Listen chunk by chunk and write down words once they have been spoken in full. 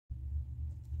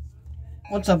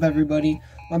What's up, everybody?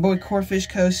 My boy Corefish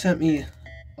Co. sent me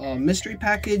a mystery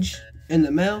package in the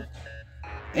mail,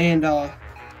 and well,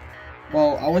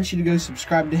 I want you to go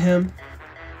subscribe to him,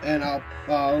 and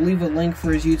I'll leave a link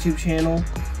for his YouTube channel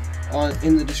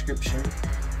in the description.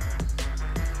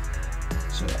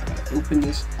 So I gotta open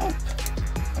this up.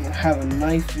 I don't have a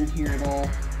knife in here at all.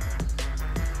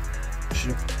 I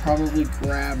should have probably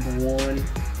grabbed one.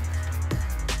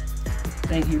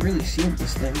 Dang, he really sealed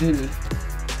this thing, didn't he?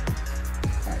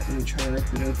 Alright, let me try to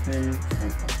rip it open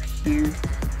from up here.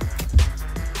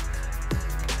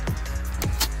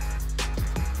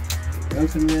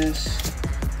 Open this.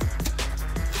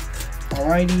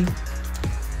 Alrighty.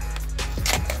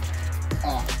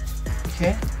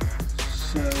 Okay.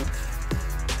 So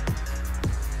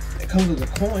it comes with a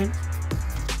coin.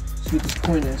 Let's see what this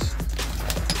coin is.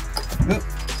 Oop.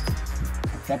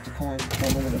 Drop the coin. I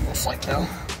don't know what it looks like now.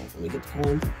 Let me get the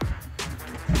coin.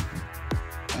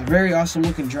 A very awesome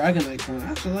looking Dragonite coin. I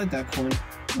actually like that coin.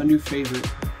 My new favorite.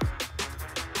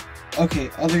 Okay,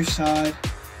 other side.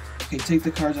 Okay, take the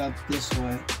cards out this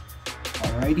way.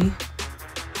 Alrighty.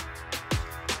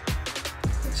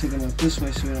 Let's take them out this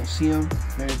way so we don't see them.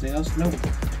 Anything else? Nope.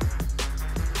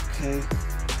 Okay.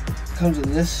 It comes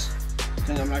in this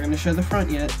thing. I'm not going to show the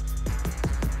front yet.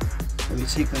 Let me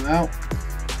take them out.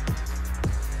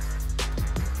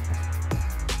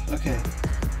 Okay.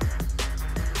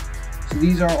 So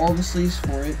these are all the sleeves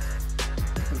for it.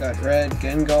 We got red,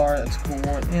 Gengar, that's a cool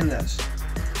one, and this.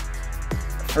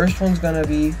 The first one's gonna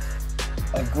be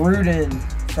a Groudon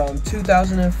from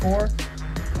 2004.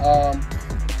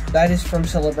 That is from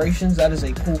Celebrations. That is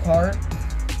a cool card.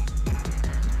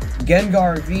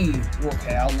 Gengar V.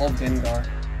 Okay, I love Gengar.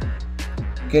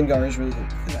 Gengar is really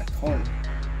good for that card.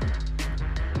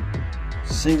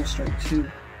 Single strike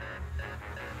too.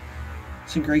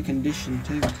 It's in great condition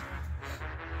too.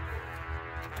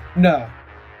 No.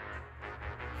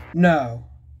 No.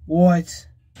 What?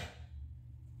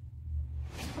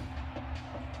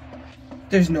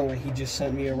 There's no way he just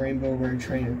sent me a Rainbow Rare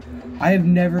trainer. I have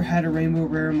never had a Rainbow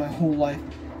Rare in my whole life.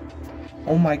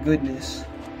 Oh my goodness.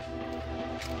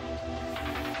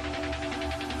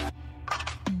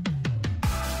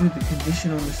 Dude, the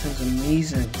condition on this thing's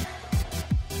amazing.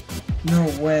 No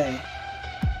way.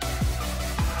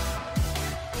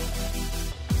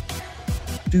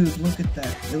 Dude, look at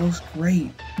that. It looks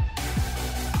great.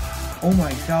 Oh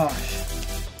my gosh.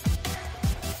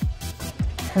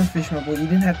 Corefish, my boy, you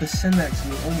didn't have to send that to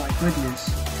me. Oh my goodness.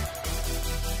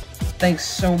 Thanks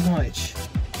so much.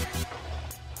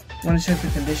 I want to check the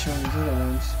condition on these other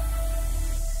ones.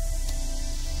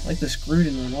 I like this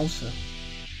Groudon one also.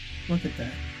 Look at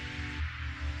that.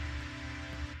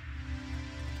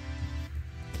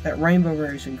 That Rainbow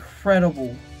Rare is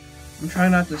incredible. I'm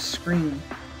trying not to scream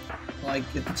like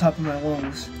at the top of my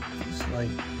lungs. It's like,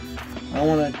 I don't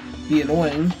want to be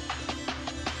annoying,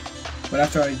 but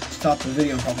after I stop the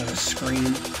video, I'm probably gonna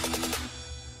scream.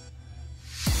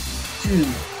 Dude,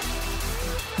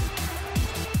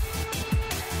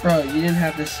 bro, you didn't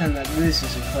have to send that. This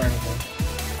is incredible.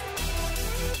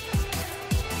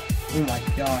 Oh my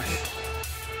gosh.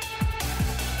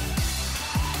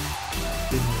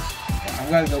 Goodness. I've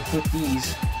got to go put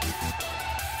these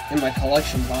in my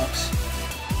collection box.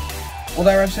 Well,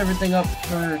 that wraps everything up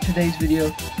for today's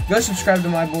video. Go subscribe to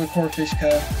my boy Corefish Co.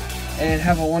 and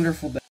have a wonderful day.